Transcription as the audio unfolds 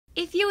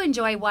If you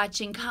enjoy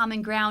watching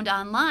Common Ground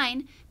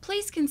online,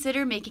 please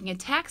consider making a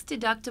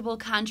tax-deductible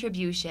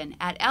contribution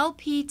at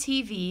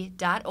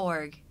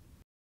lptv.org.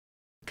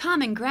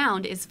 Common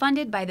Ground is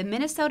funded by the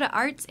Minnesota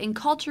Arts and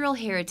Cultural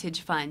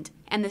Heritage Fund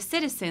and the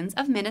citizens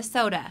of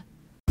Minnesota.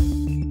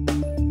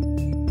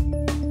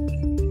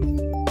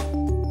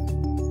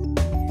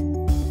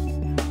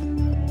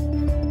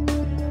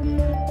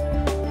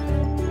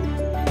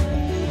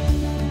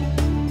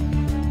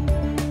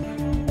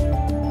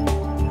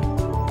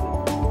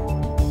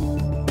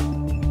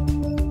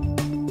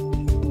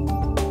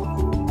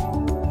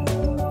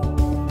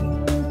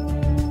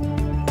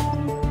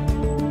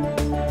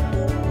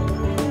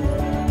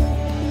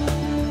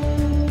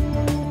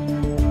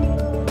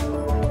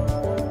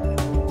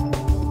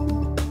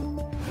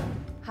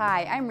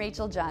 Hi, I'm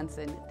Rachel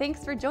Johnson.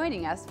 Thanks for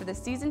joining us for the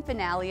season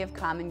finale of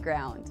Common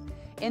Ground.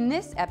 In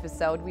this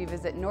episode, we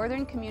visit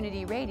Northern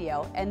Community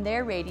Radio and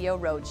their Radio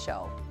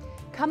Roadshow.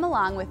 Come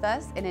along with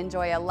us and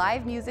enjoy a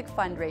live music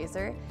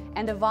fundraiser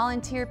and a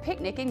volunteer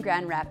picnic in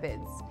Grand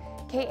Rapids.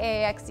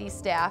 KAXE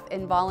staff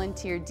and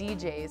volunteer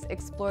DJs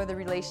explore the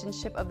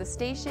relationship of the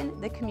station,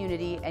 the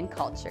community, and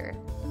culture.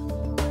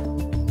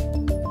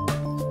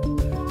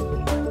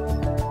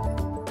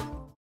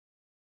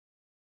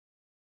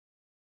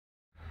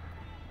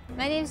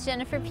 My name is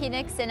Jennifer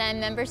Penix and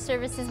I'm Member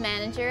Services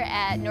Manager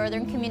at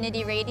Northern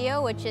Community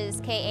Radio, which is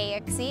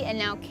KAXE and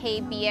now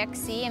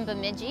KBXE in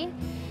Bemidji.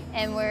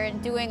 And we're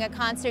doing a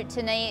concert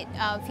tonight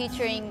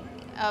featuring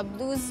a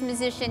blues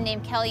musician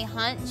named Kelly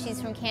Hunt.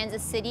 She's from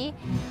Kansas City.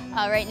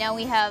 Right now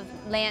we have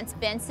Lance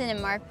Benson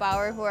and Mark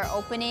Bauer who are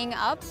opening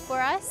up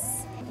for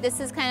us. This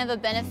is kind of a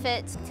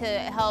benefit to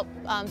help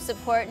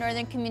support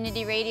Northern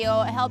Community Radio,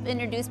 help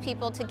introduce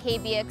people to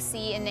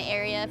KBXE in the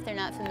area if they're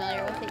not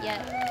familiar with it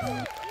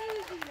yet.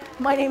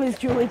 My name is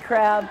Julie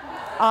Crabb.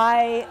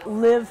 I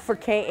live for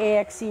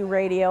KAXE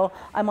Radio.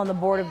 I'm on the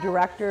board of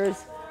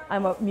directors.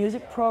 I'm a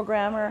music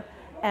programmer,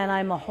 and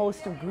I'm a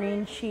host of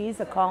Green Cheese,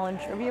 a call-in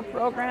trivia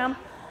program.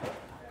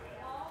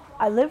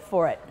 I live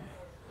for it.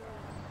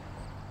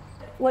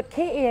 What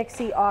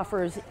KAXE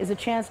offers is a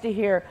chance to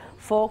hear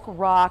folk,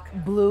 rock,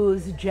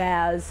 blues,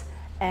 jazz,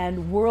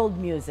 and world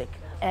music.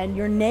 And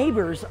your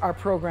neighbors are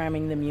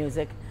programming the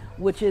music,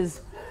 which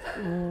is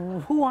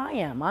who I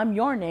am. I'm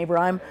your neighbor,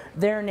 I'm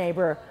their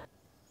neighbor.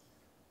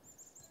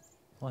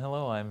 Well,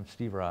 hello, I'm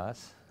Steve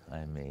Ross.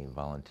 I'm a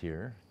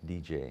volunteer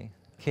DJ.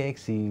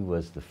 KAXE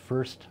was the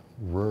first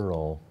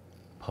rural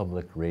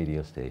public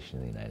radio station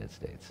in the United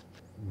States.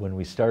 When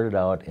we started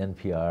out,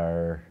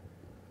 NPR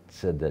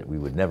said that we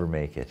would never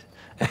make it,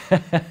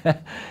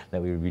 that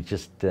we would be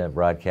just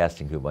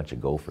broadcasting to a bunch of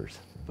gophers.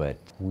 But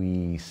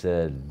we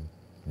said,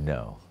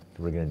 no,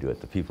 we're going to do it.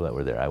 The people that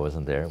were there, I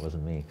wasn't there, it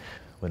wasn't me.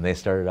 When they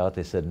started out,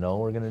 they said, no,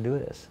 we're going to do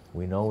this.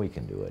 We know we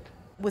can do it.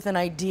 With an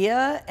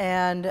idea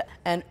and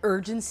an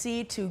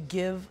urgency to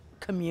give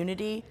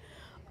community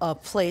a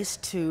place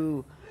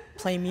to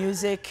play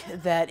music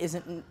that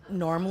isn't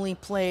normally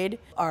played.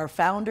 Our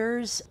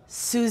founders,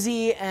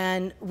 Susie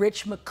and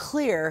Rich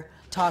McClear,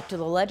 talked to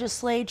the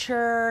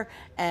legislature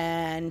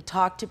and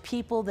talked to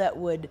people that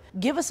would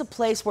give us a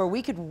place where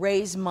we could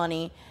raise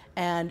money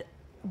and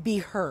be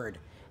heard.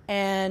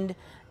 And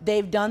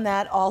they've done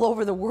that all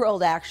over the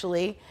world,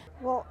 actually.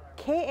 Well,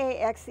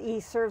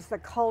 KAXE serves the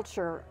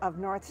culture of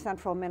north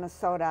central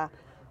Minnesota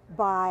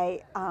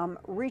by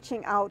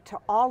reaching out to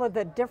all of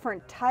the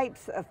different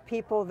types of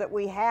people that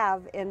we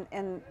have in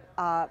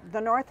the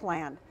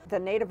Northland. The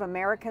Native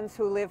Americans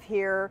who live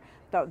here,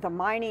 the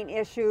mining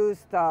issues,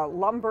 the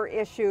lumber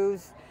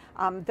issues,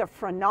 the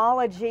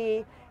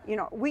phrenology. You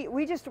know,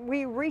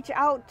 we reach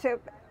out to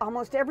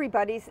almost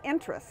everybody's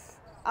interests.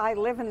 I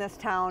live in this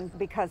town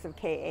because of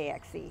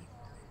KAXE.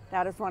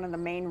 That is one of the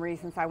main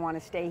reasons I want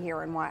to stay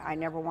here and why I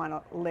never want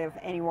to live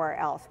anywhere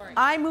else.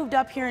 I moved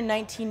up here in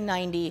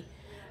 1990.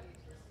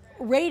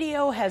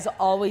 Radio has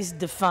always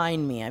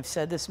defined me. I've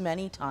said this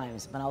many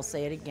times, but I'll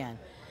say it again.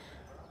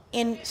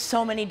 In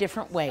so many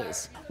different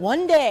ways.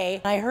 One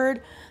day, I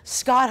heard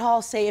Scott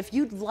Hall say, if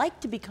you'd like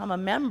to become a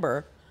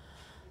member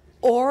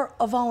or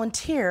a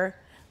volunteer,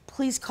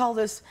 please call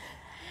this.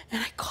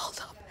 And I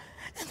called up,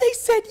 and they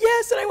said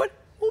yes, and I went,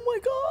 oh my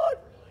God,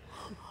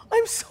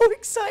 I'm so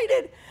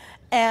excited.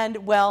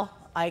 And well,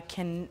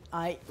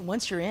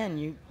 once you're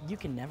in, you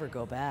can never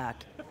go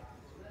back.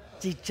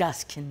 You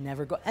just can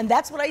never go. And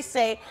that's what I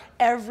say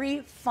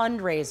every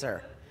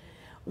fundraiser.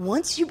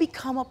 Once you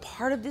become a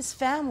part of this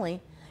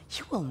family,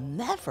 you will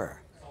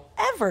never,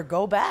 ever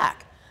go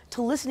back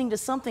to listening to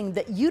something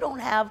that you don't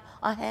have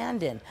a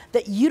hand in,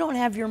 that you don't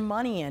have your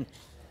money in.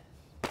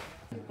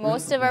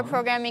 Most of our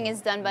programming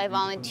is done by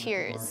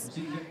volunteers,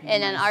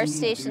 and on our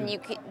station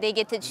they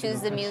get to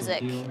choose the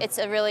music. It's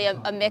really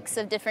a mix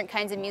of different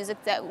kinds of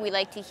music that we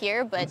like to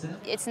hear, but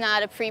it's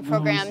not a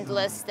pre-programmed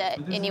list that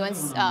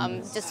anyone's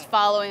just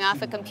following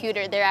off a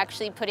computer. They're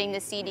actually putting the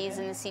CDs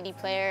in the CD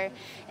player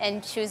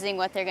and choosing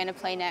what they're going to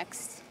play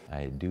next.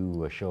 I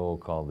do a show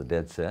called The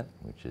Dead Set,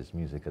 which is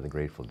music of the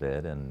Grateful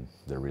Dead and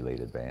their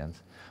related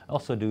bands. I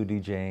also do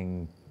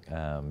DJing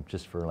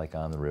just for like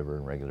On the River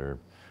and regular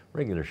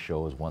regular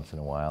shows once in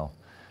a while,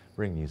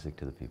 bring music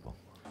to the people.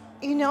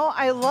 You know,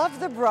 I love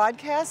the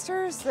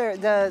broadcasters,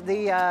 the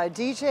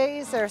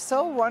DJs. They're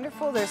so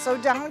wonderful. They're so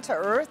down to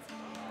earth.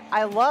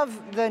 I love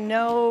the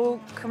no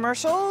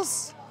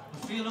commercials.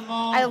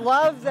 I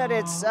love that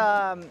it's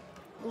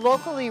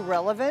locally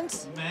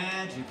relevant,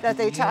 that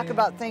they talk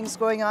about things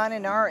going on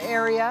in our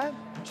area.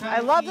 I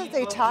love that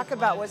they talk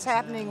about what's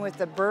happening with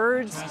the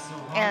birds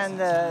and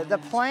the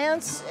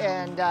plants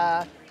and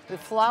the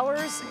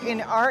flowers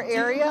in our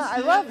area. I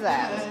love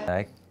that.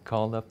 I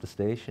called up the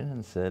station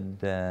and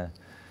said,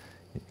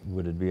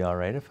 would it be all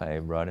right if I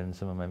brought in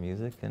some of my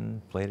music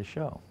and played a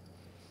show?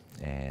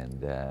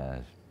 And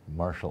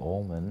Marshall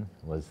Ullman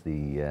was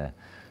the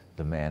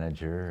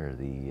manager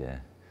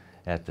or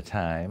at the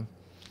time,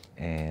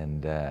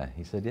 and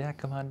he said, yeah,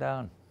 come on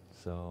down.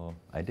 So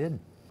I did.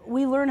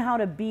 We learn how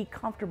to be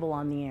comfortable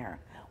on the air.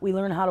 We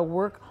learn how to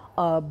work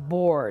a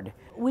board.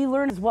 We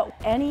learn what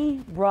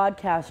any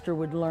broadcaster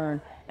would learn,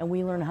 and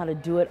we learn how to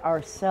do it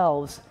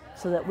ourselves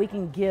so that we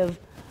can give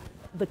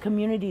the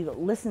community that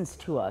listens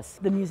to us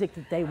the music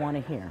that they want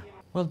to hear.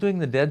 Well, doing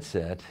the Dead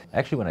Set,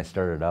 actually when I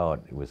started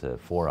out, it was a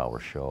 4-hour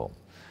show.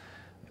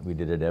 We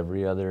did it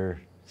every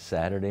other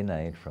Saturday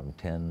night from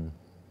 10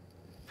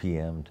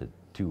 p.m. to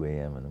 2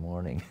 a.m. in the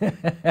morning.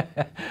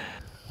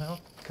 Well,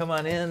 come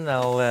on in,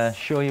 I'll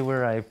show you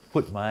where I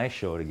put my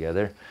show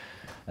together.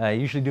 I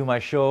usually do my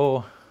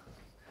show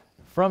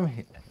from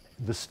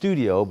the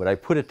studio, but I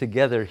put it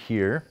together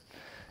here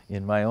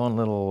in my own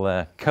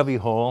little cubby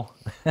hole.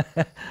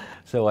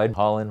 So I'd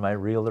haul in my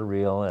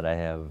reel-to-reel, and I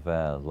have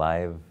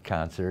live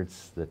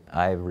concerts that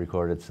I've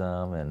recorded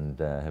some and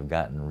have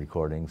gotten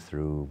recordings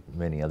through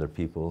many other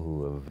people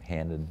who have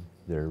handed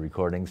their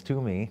recordings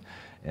to me.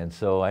 And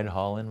so I'd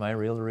haul in my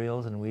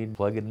reel-to-reels and we'd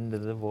plug it into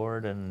the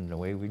board and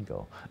away we'd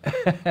go.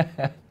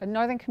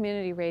 Northern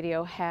Community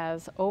Radio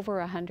has over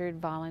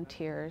 100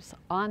 volunteers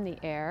on the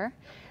air.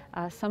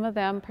 Some of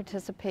them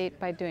participate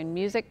by doing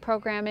music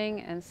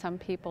programming, and some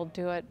people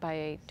do it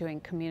by doing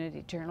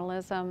community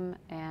journalism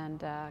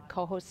and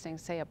co-hosting,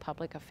 say, a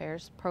public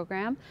affairs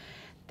program.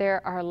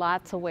 There are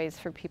lots of ways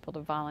for people to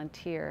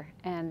volunteer,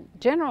 and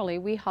generally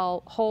we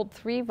hold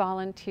 3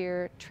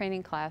 volunteer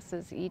training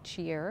classes each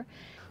year.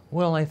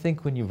 Well, I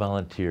think when you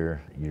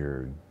volunteer,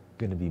 you're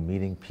going to be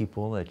meeting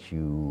people that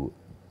you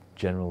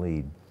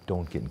generally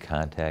don't get in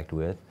contact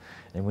with,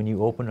 and when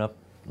you open up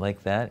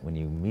like that, when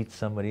you meet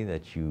somebody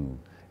that you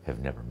have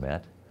never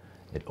met,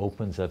 it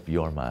opens up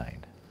your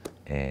mind,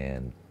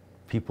 and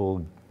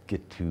people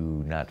get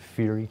to not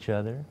fear each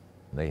other.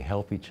 They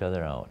help each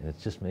other out, and it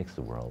just makes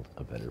the world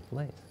a better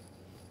place.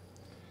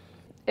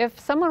 If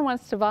someone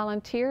wants to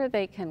volunteer,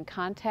 they can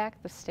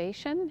contact the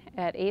station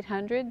at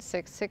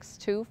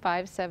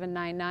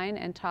 800-662-5799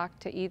 and talk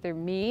to either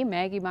me,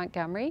 Maggie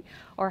Montgomery,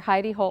 or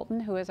Heidi Holton,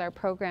 who is our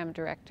program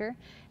director,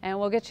 and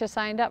we'll get you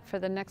signed up for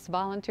the next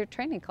volunteer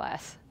training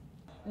class.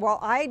 Well,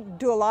 I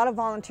do a lot of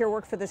volunteer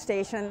work for the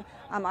station.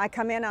 I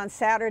come in on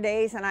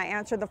Saturdays and I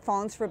answer the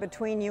phones for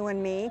Between You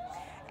and Me.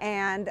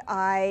 And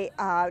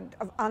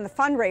on the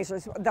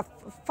fundraisers, the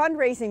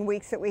fundraising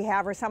weeks that we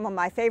have are some of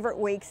my favorite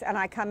weeks, and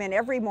I come in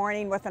every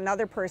morning with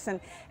another person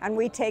and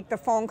we take the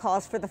phone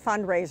calls for the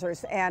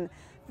fundraisers. And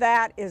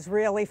that is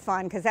really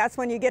fun because that's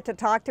when you get to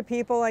talk to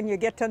people and you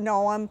get to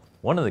know them.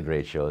 One of the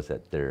great shows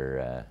that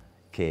their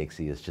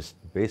KXE has just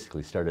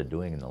basically started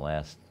doing in the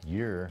last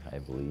year, I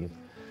believe,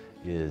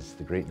 is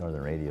the Great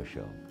Northern Radio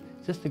Show.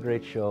 It's just a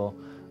great show,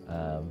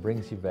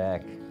 brings you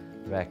back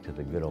to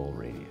the good old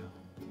radio.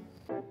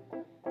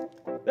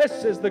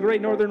 This is the Great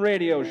Northern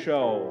Radio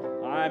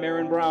Show. I'm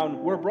Aaron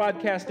Brown. We're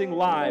broadcasting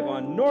live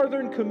on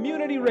Northern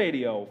Community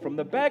Radio from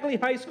the Bagley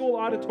High School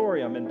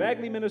Auditorium in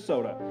Bagley,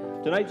 Minnesota.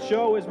 Tonight's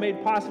show is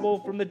made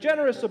possible from the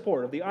generous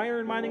support of the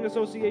Iron Mining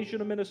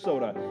Association of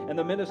Minnesota and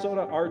the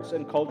Minnesota Arts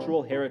and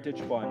Cultural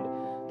Heritage Fund.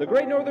 The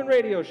Great Northern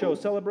Radio Show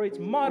celebrates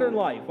modern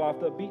life off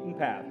the beaten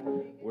path.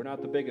 We're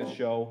not the biggest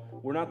show.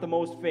 We're not the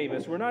most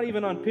famous. We're not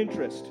even on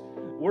Pinterest.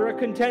 We're a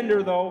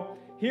contender, though.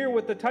 Here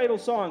with the title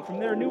song from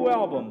their new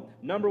album,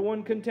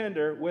 #1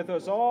 contender, with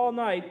us all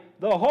night,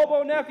 the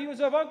Hobo Nephews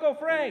of Uncle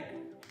Frank.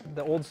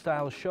 The old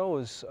style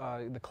shows,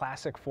 the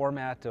classic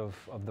format of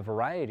the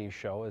variety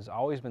show has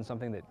always been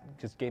something that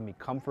just gave me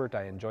comfort.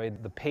 I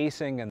enjoyed the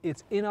pacing, and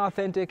it's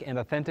inauthentic and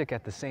authentic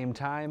at the same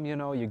time. You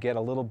know, you get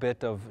a little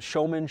bit of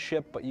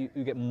showmanship, but you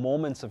get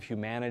moments of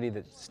humanity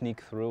that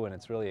sneak through, and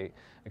it's really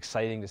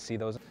exciting to see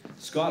those.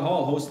 Scott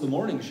Hall hosts the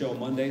morning show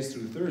Mondays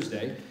through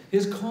Thursday.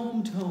 His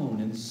calm tone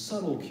and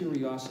subtle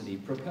curiosity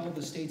propelled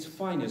the state's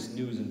finest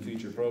news and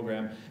feature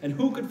program. And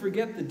who could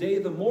forget the day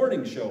the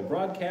morning show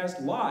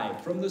broadcast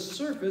live from the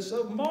surface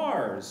of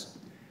Mars?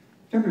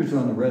 Temperatures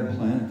on the red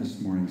planet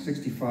this morning,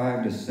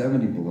 65 to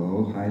 70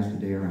 below, highs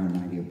today around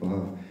 90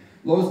 above.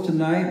 Lows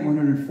tonight,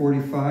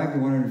 145 to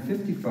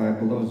 155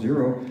 below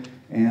zero,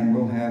 and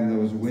we'll have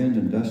those wind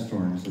and dust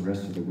storms the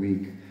rest of the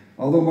week.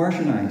 Although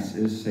Martian ice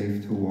is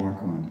safe to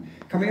walk on.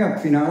 Coming up,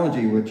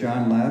 Phenology with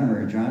John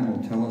Latimer. John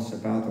will tell us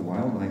about the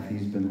wildlife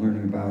he's been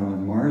learning about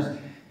on Mars.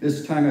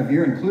 this time of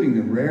year, including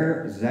the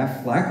rare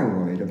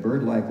zaphalacaroid, a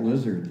bird-like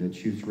lizard that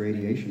shoots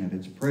radiation at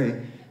its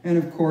prey, and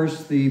of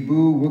course the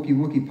boo wookie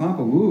wookie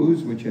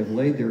pompawoos, which have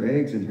laid their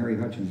eggs in Harry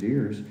Hutchins'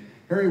 ears.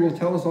 Harry will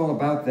tell us all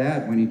about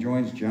that when he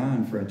joins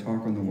John for a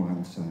talk on the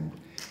wild side.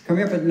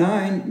 Coming up at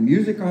 9,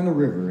 Music on the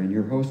River, and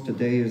your host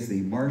today is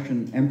the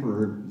Martian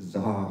Emperor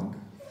Zog.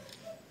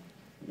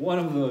 One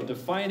of the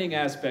defining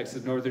aspects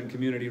of Northern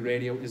Community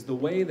Radio is the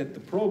way that the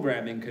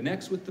programming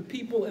connects with the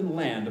people and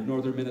land of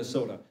Northern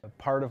Minnesota.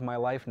 Part of my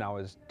life now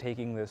is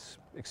taking this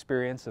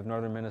experience of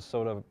Northern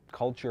Minnesota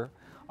culture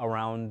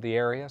around the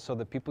area so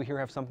that people here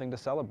have something to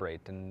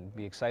celebrate and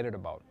be excited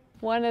about.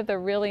 One of the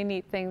really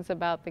neat things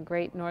about the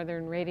Great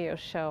Northern Radio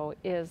Show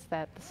is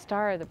that the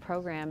star of the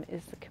program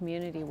is the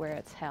community where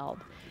it's held.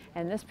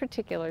 And this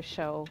particular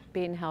show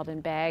being held in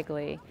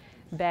Bagley,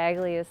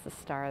 Bagley is the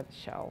star of the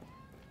show.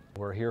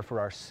 We're here for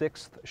our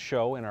 6th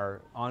show in our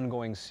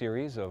ongoing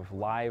series of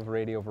live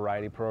radio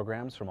variety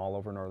programs from all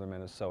over Northern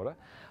Minnesota.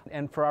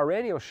 And for our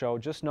radio show,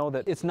 just know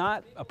that it's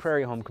not a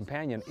Prairie Home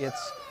Companion,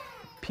 it's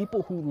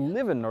people who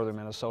live in Northern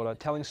Minnesota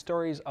telling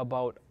stories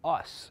about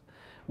us.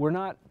 We're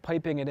not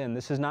piping it in.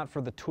 This is not for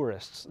the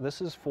tourists.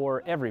 This is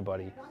for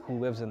everybody who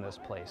lives in this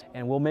place.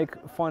 And we'll make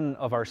fun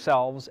of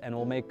ourselves and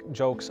we'll make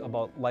jokes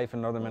about life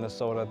in Northern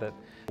Minnesota that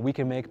we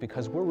can make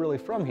because we're really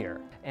from here.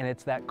 And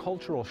it's that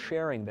cultural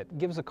sharing that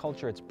gives a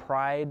culture its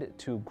pride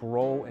to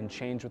grow and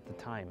change with the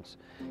times.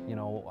 You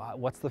know,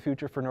 what's the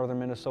future for Northern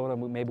Minnesota?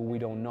 Maybe we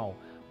don't know.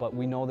 But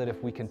we know that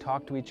if we can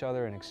talk to each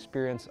other and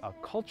experience a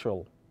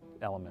cultural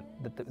element,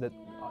 that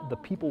the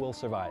people will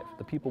survive,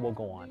 the people will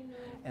go on.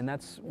 And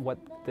that's what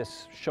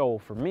this show,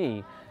 for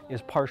me,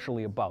 is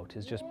partially about,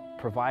 is just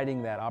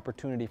providing that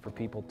opportunity for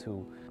people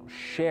to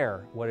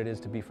share what it is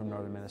to be from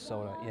Northern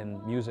Minnesota in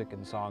music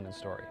and song and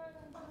story.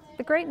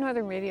 The Great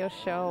Northern Radio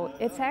Show,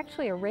 it's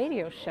actually a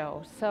radio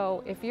show.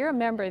 So if you're a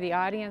member of the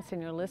audience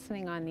and you're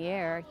listening on the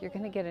air, you're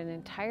going to get an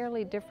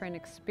entirely different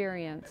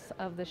experience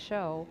of the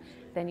show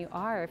than you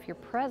are if you're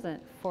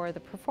present for the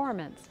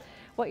performance.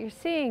 What you're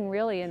seeing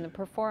really in the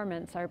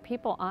performance are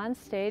people on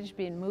stage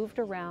being moved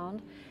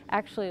around,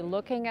 actually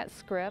looking at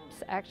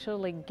scripts,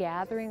 actually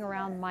gathering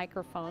around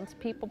microphones,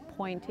 people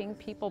pointing,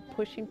 people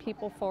pushing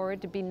people forward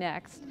to be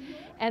next,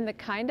 and the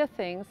kind of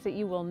things that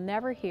you will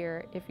never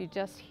hear if you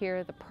just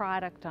hear the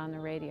product on the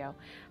radio.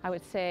 I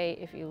would say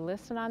if you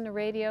listen on the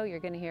radio, you're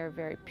going to hear a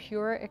very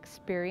pure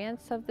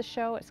experience of the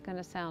show. It's going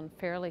to sound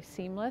fairly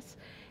seamless.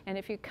 And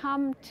if you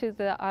come to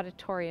the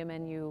auditorium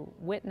and you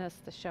witness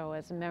the show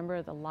as a member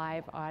of the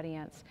live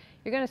audience,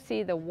 you're going to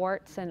see the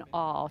warts and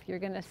all. You're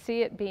going to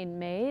see it being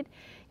made.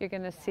 You're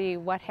going to see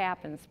what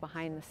happens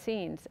behind the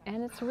scenes.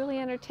 And it's really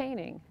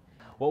entertaining.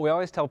 What we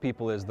always tell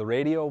people is the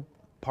radio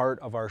part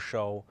of our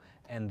show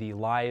and the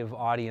live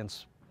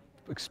audience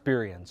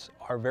experience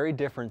are very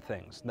different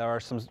things. There are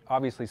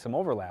obviously some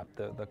overlap.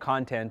 The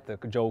content, the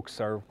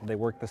jokes they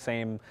work the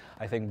same,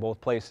 I think,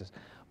 both places.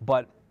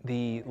 But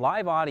the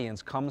live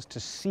audience comes to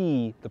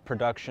see the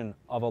production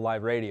of a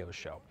live radio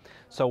show.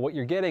 So what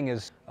you're getting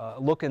is a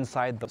look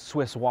inside the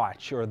Swiss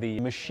watch or the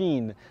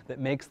machine that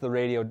makes the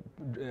radio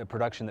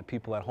production that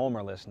people at home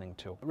are listening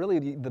to.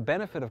 Really, the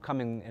benefit of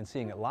coming and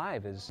seeing it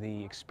live is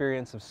the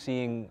experience of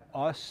seeing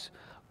us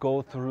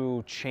go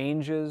through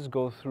changes,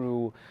 go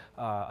through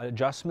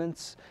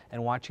adjustments,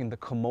 and watching the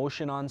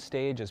commotion on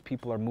stage as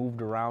people are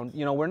moved around.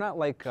 You know, we're not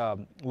like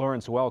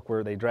Lawrence Welk,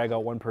 where they drag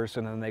out one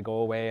person and they go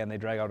away and they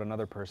drag out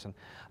another person.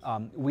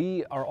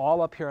 We are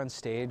all up here on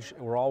stage,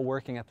 we're all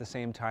working at the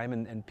same time,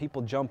 and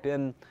people jump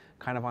in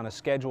kind of on a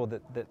schedule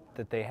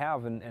that they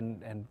have,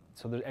 and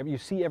so you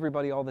see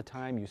everybody all the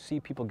time, you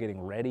see people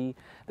getting ready.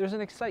 There's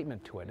an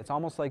excitement to it. It's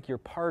almost like you're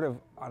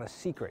on a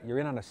secret. You're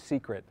in on a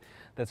secret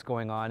that's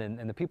going on,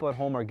 and the people at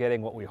home are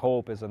getting what we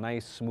hope is a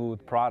nice,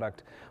 smooth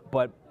product,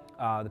 but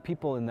the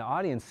people in the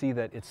audience see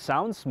that it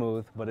sounds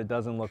smooth, but it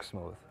doesn't look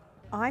smooth.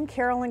 I'm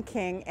Carolyn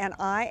King, and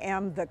I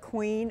am the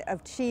Queen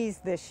of Cheese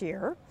this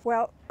year.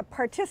 Well,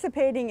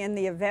 participating in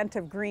the event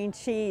of Green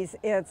Cheese,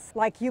 it's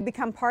like you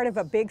become part of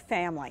a big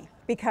family,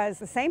 because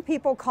the same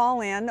people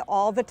call in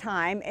all the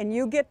time and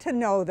you get to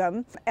know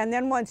them, and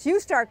then once you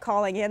start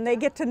calling in, they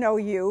get to know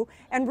you,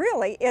 and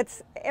really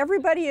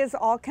everybody is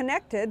all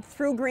connected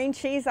through Green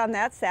Cheese on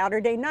that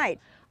Saturday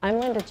night. I'm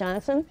Linda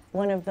Johnson,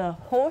 one of the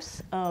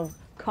hosts of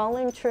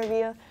Call-In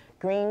Trivia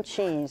Green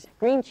Cheese.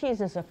 Green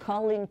Cheese is a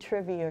call-in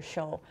trivia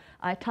show.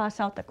 I toss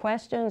out the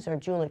questions, or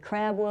Julie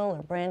Crabwell,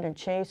 or Brandon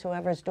Chase,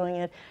 whoever's doing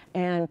it,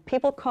 and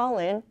people call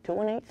in,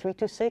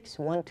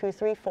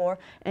 218-326-1234,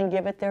 and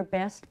give it their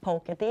best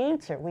poke at the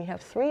answer. We have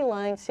 3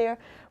 lines here.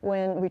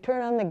 When we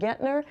turn on the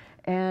Gettner,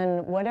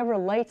 and whatever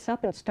lights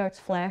up and starts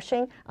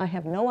flashing, I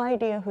have no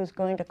idea who's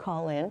going to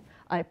call in.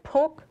 I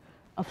poke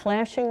a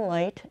flashing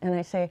light, and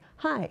I say,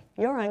 "Hi,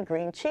 you're on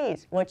Green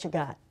Cheese. What you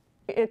got?"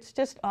 It's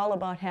just all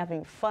about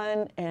having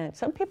fun, and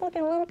some people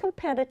get a little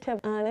competitive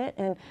on it,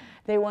 and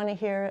they want to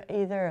hear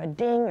either a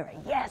ding or a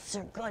yes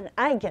or good.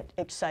 I get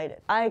excited.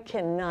 I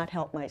cannot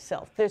help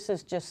myself. This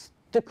is just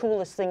the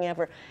coolest thing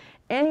ever.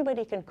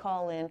 Anybody can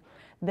call in.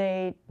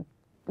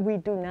 We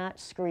do not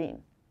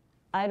screen.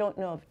 I don't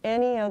know of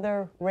any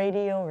other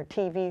radio or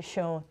TV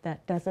show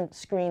that doesn't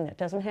screen, that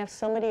doesn't have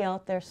somebody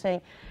out there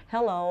saying,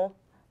 hello,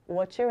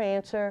 what's your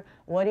answer?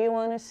 What do you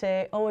want to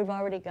say? Oh, we've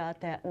already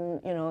got that,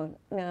 and you know,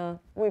 no,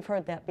 we've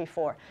heard that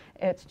before.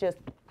 It's just,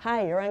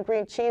 hi, you're on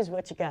green cheese,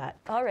 what you got?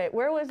 All right,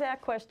 where was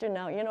that question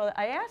now? You know,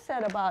 I asked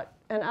that about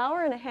an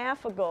hour and a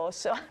half ago,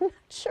 so I'm not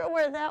sure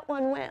where that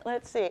one went.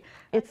 Let's see.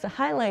 It's the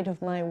highlight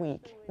of my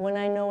week when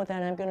I know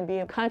that I'm going to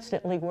be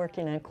constantly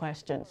working on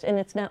questions, and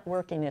it's not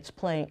working, it's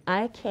playing.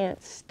 I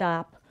can't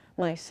stop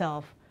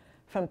myself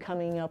from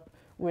coming up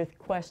with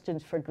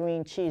questions for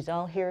green cheese.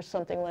 I'll hear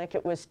something like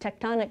it was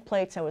tectonic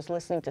plates. I was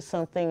listening to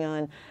something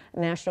on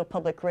National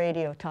Public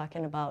Radio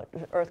talking about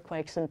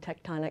earthquakes and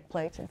tectonic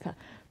plates. And I thought,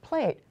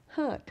 plate,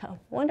 huh,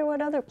 wonder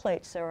what other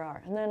plates there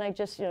are. And then I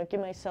just, you know, give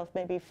myself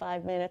maybe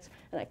 5 minutes,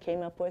 and I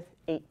came up with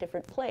 8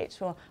 different plates.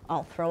 Well,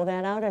 I'll throw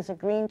that out as a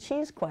green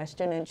cheese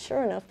question, and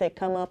sure enough, they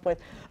come up with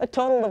a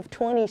total of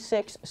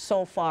 26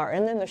 so far.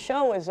 And then the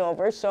show is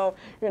over, so,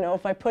 you know,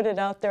 if I put it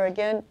out there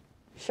again,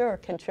 sure,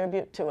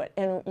 contribute to it.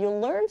 And you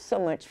learn so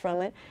much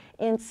from it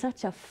in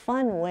such a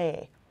fun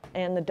way.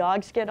 And the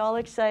dogs get all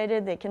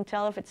excited. They can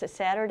tell if it's a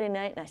Saturday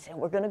night. And I say,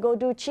 we're going to go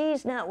do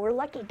cheese now. We're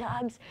lucky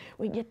dogs.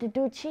 We get to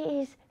do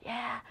cheese.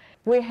 Yeah.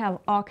 We have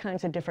all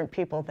kinds of different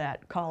people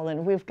that call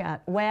in. We've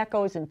got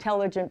wackos,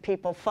 intelligent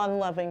people,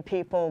 fun-loving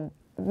people,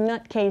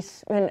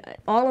 nutcase, and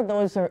all of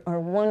those are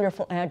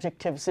wonderful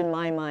adjectives in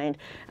my mind.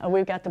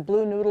 We've got the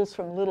blue noodles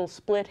from Little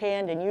Split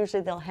Hand, and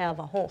usually they'll have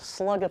a whole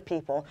slug of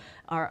people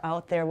are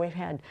out there. We've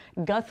had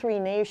Guthrie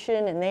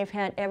Nation, and they've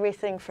had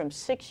everything from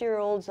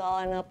 6-year-olds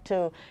on up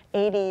to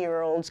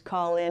 80-year-olds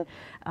call in.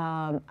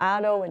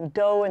 Otto and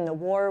Doe in the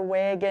War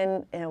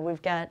Wagon, and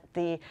we've got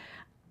the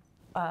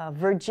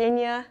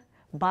Virginia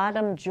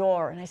Bottom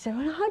Drawer. And I said,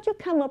 well, how'd you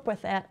come up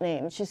with that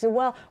name? She said,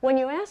 well, when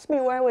you asked me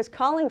where I was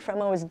calling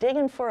from, I was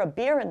digging for a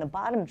beer in the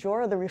bottom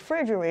drawer of the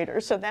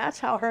refrigerator, so that's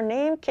how her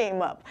name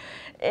came up.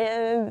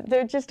 And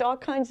they're just all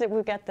kinds of,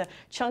 we've got the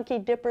Chunky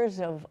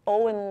Dippers of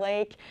Owen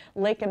Lake,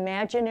 Lake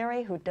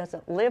Imaginary, who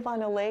doesn't live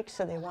on a lake,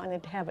 so they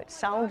wanted to have it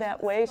sound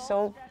that way,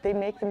 so they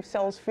make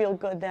themselves feel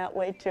good that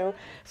way too.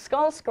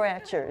 Skull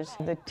Scratchers,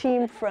 the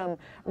team from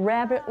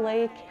Rabbit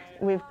Lake.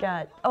 We've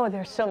got, oh,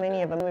 there's so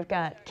many of them. We've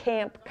got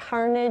Camp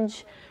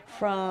Carnage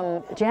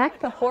from Jack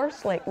the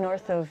Horse Lake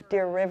north of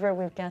Deer River.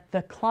 We've got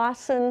the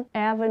Clausen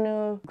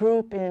Avenue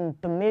group in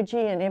Bemidji,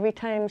 and every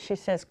time she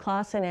says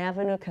Clausen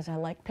Avenue, because I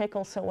like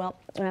pickles so well,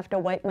 I have to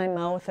wipe my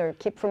mouth or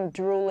keep from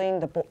drooling.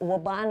 The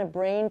Wabana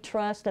Brain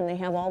Trust, and they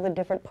have all the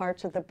different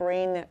parts of the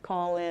brain that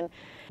call in.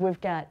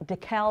 We've got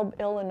DeKalb,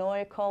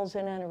 Illinois calls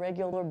in on a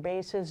regular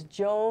basis.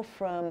 Joe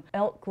from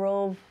Elk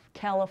Grove,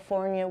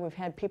 California. We've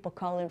had people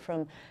call in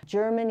from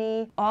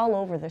Germany, all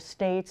over the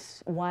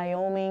states,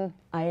 Wyoming,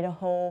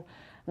 Idaho,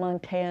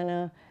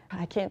 Montana.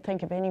 I can't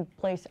think of any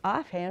place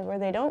offhand where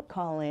they don't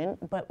call in,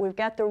 but we've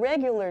got the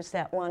regulars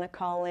that want to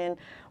call in,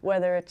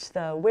 whether it's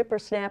the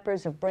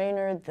Whippersnappers of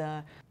Brainerd,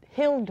 the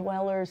Hill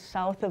Dwellers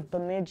south of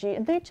Bemidji,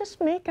 and they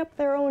just make up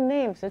their own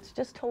names. It's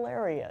just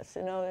hilarious.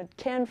 You know,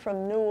 Ken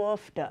from New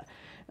Ufta,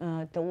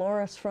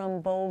 Dolores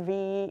from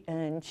Bovee,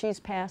 and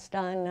she's passed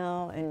on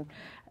now, and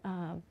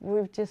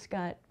we've just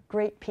got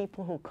great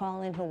people who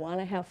call in, who want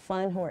to have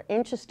fun, who are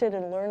interested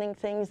in learning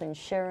things and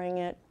sharing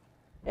it.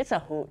 It's a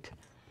hoot.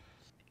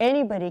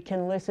 Anybody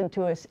can listen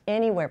to us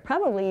anywhere,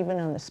 probably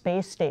even on the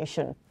space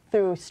station,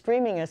 through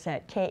streaming us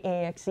at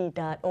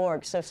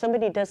KAXE.org. So if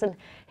somebody doesn't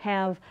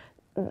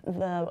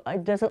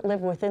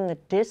live within the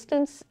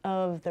distance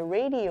of the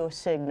radio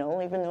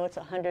signal, even though it's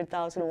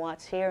 100,000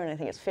 watts here, and I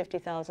think it's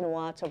 50,000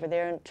 watts over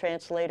there in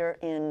translator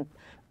in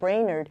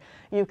Brainerd,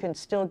 you can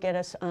still get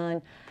us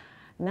on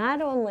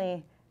not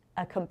only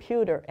a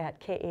computer at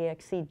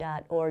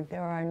KAXE.org,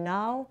 there are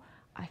now,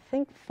 I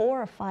think,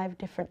 4 or 5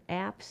 different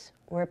apps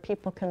where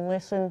people can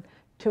listen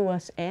to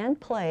us and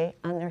play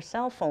on their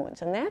cell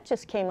phones. And that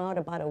just came out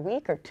about a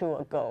week or 2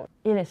 ago.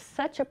 It is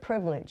such a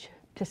privilege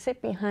to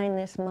sit behind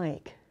this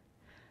mic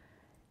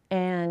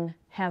and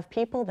have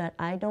people that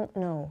I don't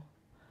know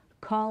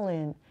call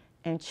in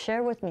and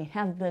share with me,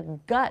 have the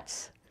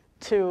guts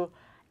to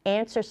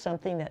answer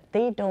something that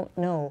they don't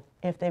know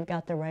if they've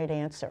got the right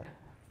answer.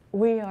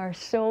 We are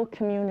so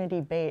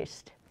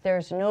community-based.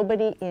 There's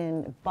nobody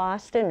in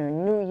Boston or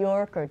New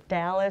York or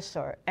Dallas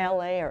or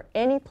LA or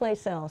any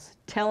place else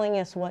telling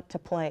us what to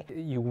play.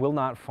 You will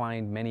not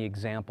find many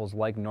examples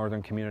like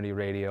Northern Community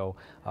Radio,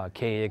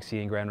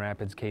 KAXE in Grand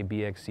Rapids,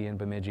 KBXE in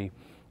Bemidji.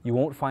 You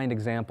won't find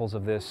examples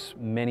of this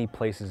many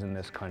places in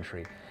this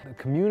country. The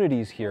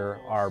communities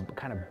here are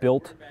kind of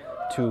built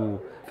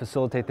to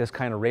facilitate this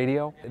kind of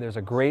radio. There's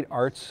a great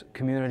arts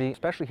community,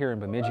 especially here in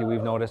Bemidji.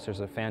 We've noticed there's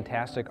a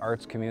fantastic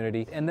arts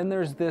community. And then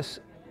there's this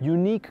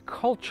unique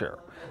culture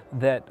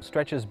that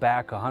stretches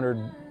back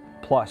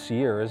 100+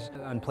 years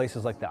on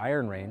places like the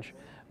Iron Range,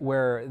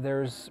 where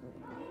there's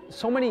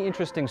so many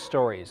interesting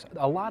stories.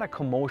 A lot of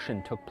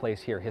commotion took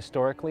place here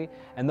historically,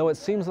 and though it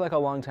seems like a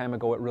long time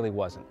ago, it really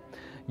wasn't.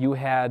 You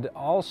had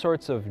all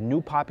sorts of new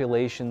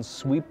populations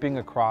sweeping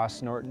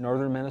across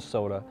northern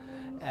Minnesota,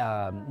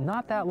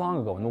 not that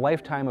long ago, in the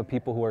lifetime of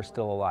people who are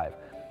still alive.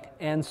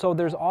 And so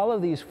there's all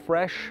of these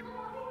fresh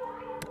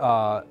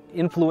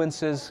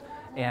influences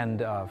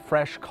and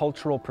fresh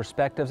cultural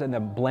perspectives and the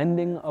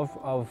blending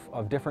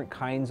of different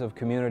kinds of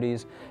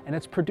communities, and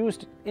it's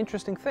produced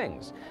interesting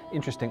things,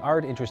 interesting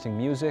art, interesting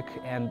music,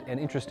 and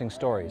interesting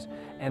stories.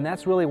 And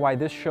that's really why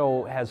this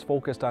show has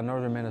focused on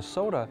northern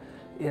Minnesota.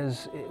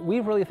 Is we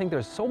really think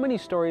there's so many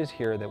stories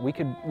here that we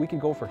could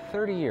go for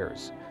 30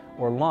 years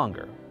or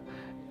longer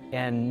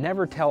and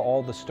never tell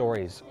all the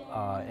stories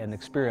and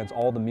experience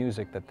all the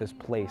music that this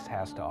place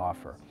has to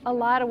offer. A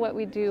lot of what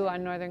we do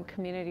on Northern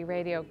Community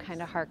Radio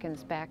kind of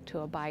harkens back to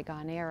a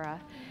bygone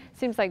era.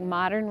 Seems like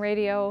modern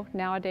radio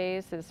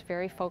nowadays is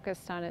very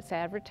focused on its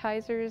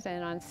advertisers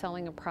and on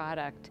selling a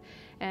product.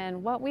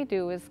 And what we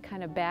do is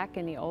kind of back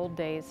in the old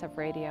days of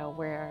radio,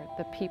 where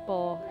the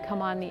people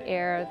come on the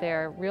air,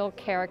 they're real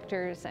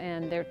characters,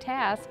 and their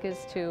task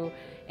is to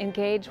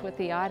engage with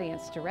the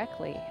audience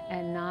directly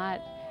and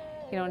not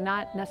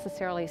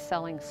necessarily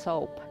selling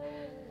soap.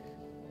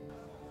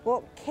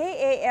 Well,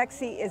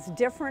 KAXE is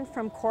different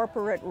from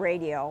corporate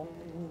radio,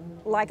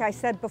 like I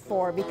said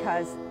before,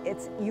 because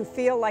you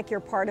feel like you're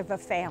part of a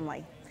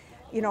family.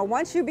 You know,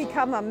 once you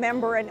become a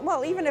member, and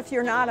well, even if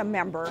you're not a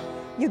member,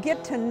 you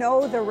get to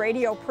know the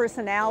radio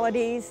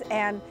personalities,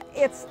 and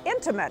it's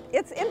intimate.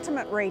 It's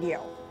intimate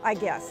radio, I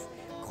guess.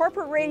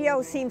 Corporate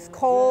radio seems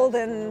cold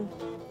and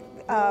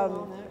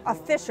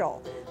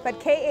official, but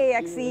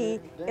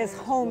KAXE is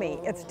homey.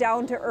 It's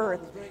down to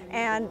earth,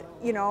 and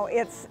you know,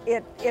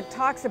 it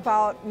talks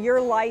about your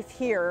life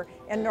here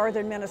in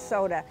northern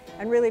Minnesota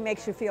and really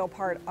makes you feel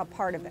a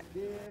part of it.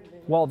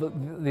 Well,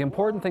 the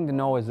important thing to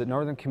know is that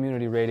Northern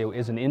Community Radio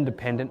is an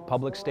independent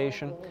public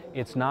station.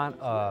 It's not,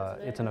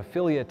 it's an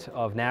affiliate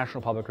of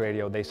National Public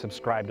Radio. They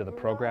subscribe to the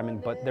programming,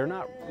 but they're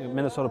not,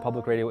 Minnesota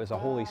Public Radio is a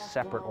wholly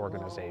separate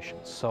organization.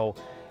 So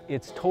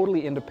it's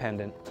totally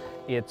independent.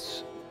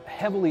 It's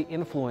heavily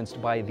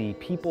influenced by the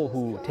people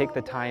who take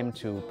the time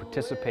to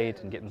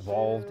participate and get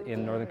involved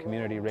in Northern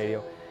Community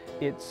Radio.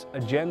 Its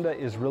agenda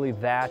is really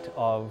that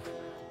of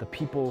the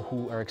people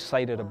who are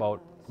excited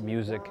about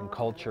music and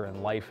culture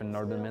and life in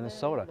northern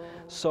Minnesota.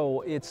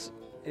 So it's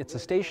a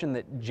station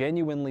that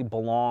genuinely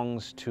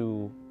belongs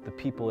to the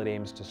people it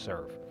aims to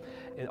serve.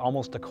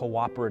 Almost a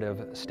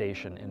cooperative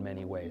station in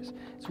many ways.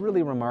 It's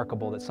really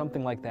remarkable that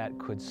something like that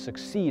could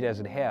succeed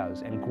as it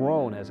has and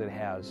grown as it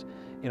has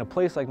in a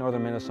place like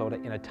northern Minnesota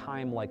in a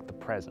time like the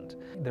present.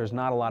 There's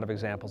not a lot of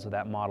examples of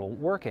that model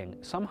working.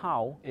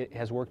 Somehow it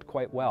has worked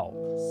quite well.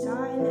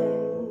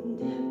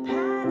 Silent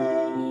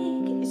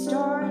panic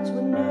starts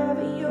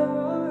whenever you're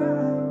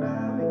around.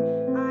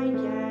 I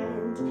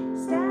can't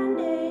stand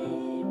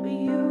it, but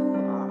you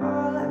are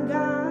all I've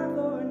got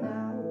for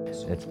now.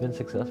 It's been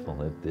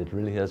successful. It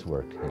really has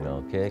worked. You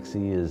know,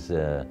 KXE is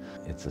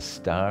it's a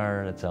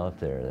star that's out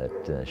there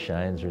that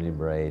shines really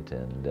bright,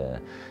 and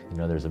you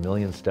know, there's a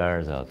million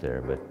stars out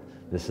there, but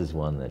this is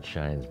one that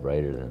shines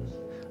brighter than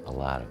a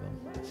lot of them.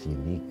 It's a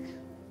unique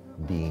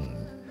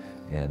being,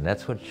 and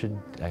that's what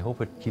I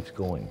hope it keeps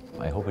going.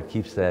 I hope it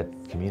keeps that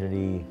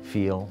community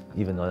feel,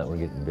 even though that we're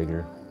getting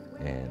bigger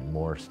and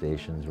more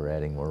stations. We're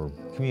adding more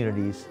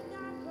communities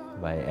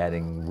by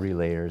adding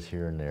relayers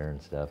here and there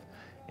and stuff.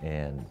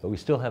 But we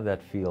still have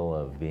that feel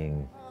of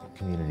being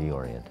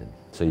community-oriented.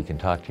 So you can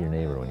talk to your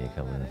neighbor when you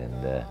come in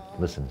and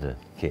listen to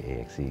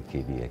KAXE,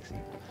 KBXE.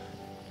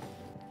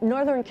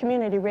 Northern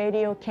Community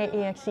Radio,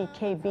 KAXE,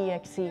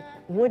 KBXE,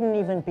 wouldn't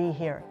even be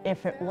here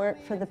if it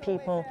weren't for the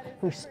people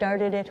who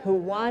started it, who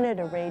wanted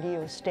a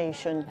radio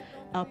station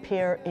up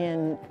here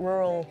in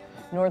rural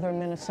northern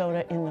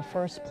Minnesota in the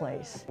first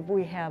place.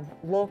 We have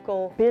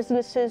local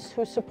businesses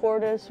who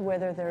support us,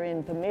 whether they're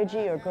in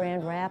Bemidji or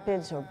Grand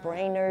Rapids or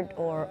Brainerd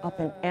or up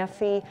in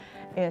Effie.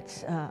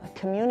 It's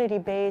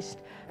community-based.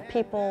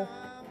 People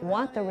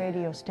want the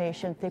radio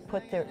station. They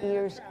put their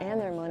ears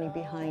and their money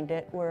behind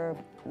it. We're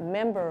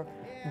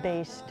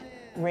member-based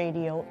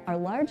radio. Our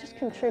largest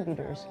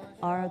contributors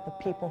are the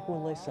people who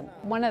listen.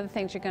 One of the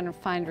things you're going to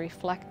find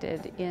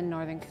reflected in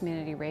Northern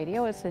Community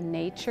Radio is the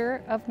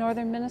nature of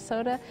northern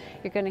Minnesota.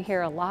 You're going to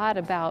hear a lot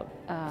about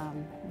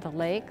the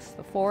lakes,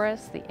 the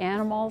forests, the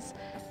animals,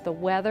 the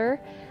weather.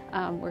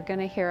 We're going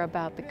to hear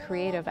about the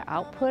creative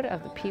output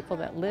of the people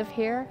that live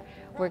here.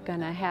 We're going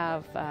to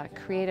have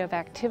creative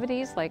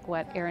activities like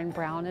what Aaron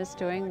Brown is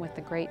doing with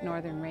the Great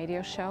Northern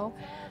Radio Show.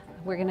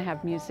 We're going to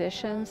have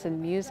musicians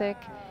and music,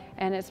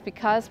 and it's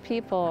because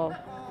people,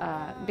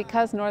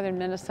 because northern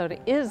Minnesota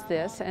is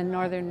this, and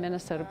northern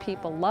Minnesota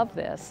people love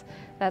this,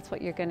 that's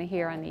what you're going to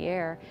hear on the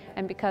air.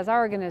 And because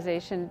our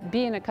organization,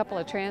 being a couple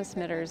of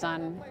transmitters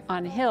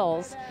on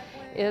hills,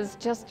 is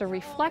just a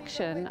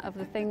reflection of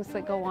the things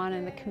that go on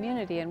in the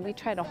community, and we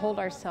try to hold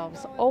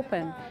ourselves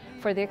open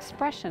for the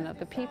expression of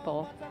the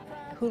people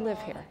who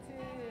live here.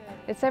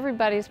 It's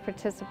everybody's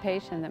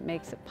participation that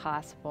makes it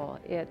possible.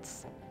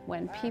 It's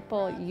When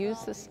people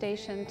use the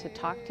station to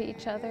talk to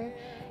each other,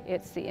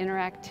 it's the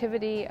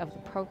interactivity of the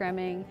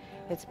programming,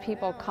 it's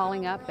people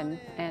calling up and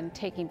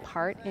taking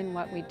part in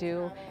what we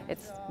do,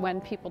 it's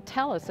when people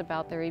tell us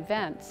about their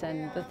events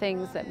and the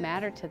things that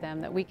matter to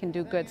them that we can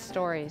do good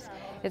stories.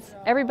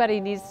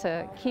 Everybody needs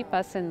to keep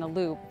us in the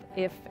loop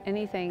if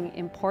anything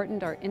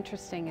important or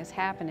interesting is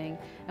happening,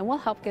 and we'll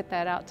help get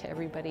that out to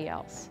everybody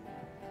else.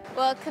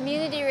 Well,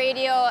 community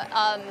radio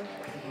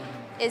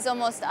is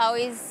almost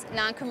always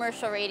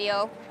non-commercial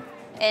radio,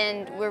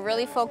 and we're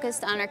really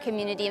focused on our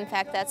community. In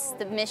fact, that's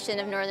the mission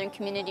of Northern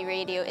Community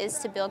Radio, is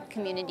to build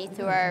community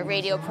through our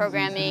radio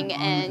programming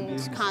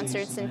and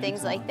concerts and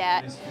things like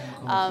that.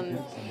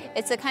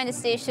 It's a kind of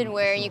station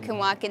where you can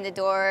walk in the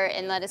door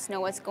and let us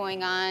know what's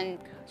going on.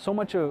 So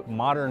much of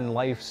modern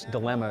life's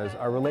dilemmas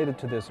are related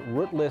to this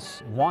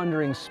rootless,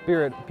 wandering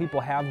spirit people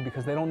have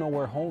because they don't know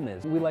where home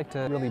is. We like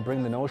to really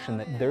bring the notion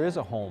that there is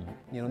a home,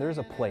 there is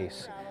a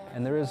place,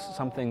 and there is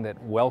something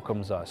that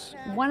welcomes us.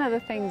 One of the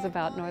things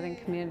about Northern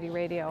Community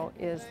Radio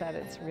is that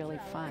it's really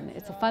fun.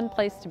 It's a fun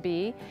place to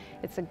be,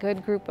 it's a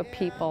good group of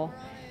people,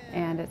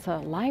 and it's a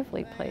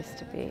lively place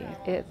to be.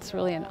 It's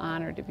really an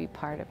honor to be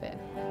part of it.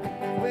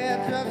 We're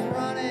just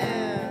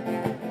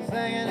running,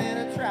 singing in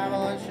a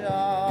traveling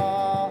show.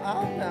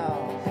 Oh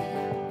no.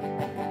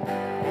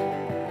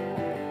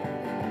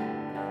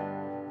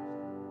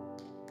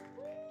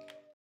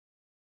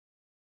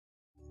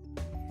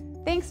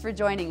 Thanks for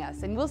joining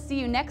us, and we'll see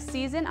you next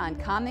season on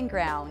Common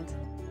Ground.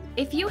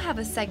 If you have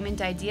a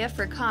segment idea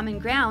for Common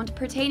Ground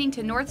pertaining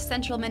to North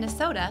Central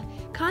Minnesota,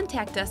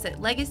 contact us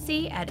at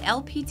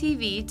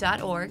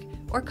legacy@lptv.org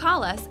or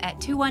call us at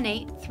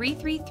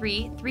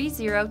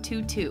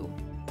 218-333-3022.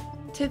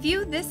 To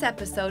view this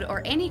episode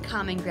or any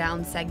Common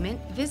Ground segment,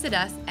 visit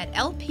us at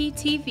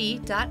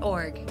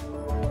lptv.org.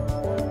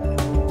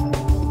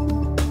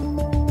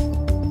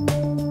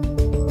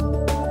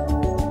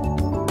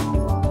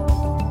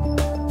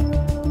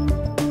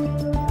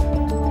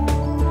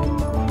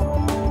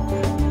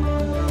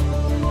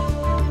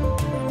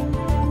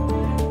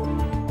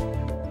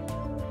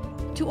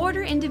 To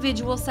order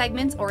individual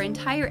segments or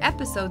entire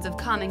episodes of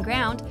Common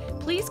Ground,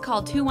 please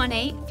call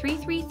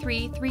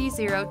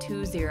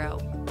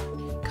 218-333-3020.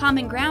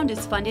 Common Ground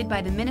is funded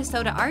by the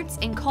Minnesota Arts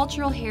and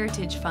Cultural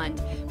Heritage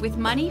Fund with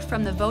money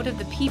from the vote of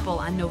the people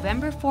on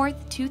November 4th,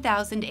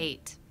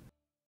 2008.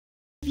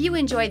 If you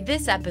enjoyed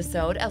this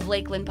episode of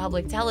Lakeland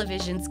Public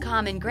Television's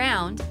Common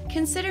Ground,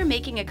 consider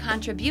making a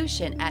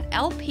contribution at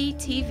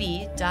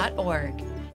lptv.org.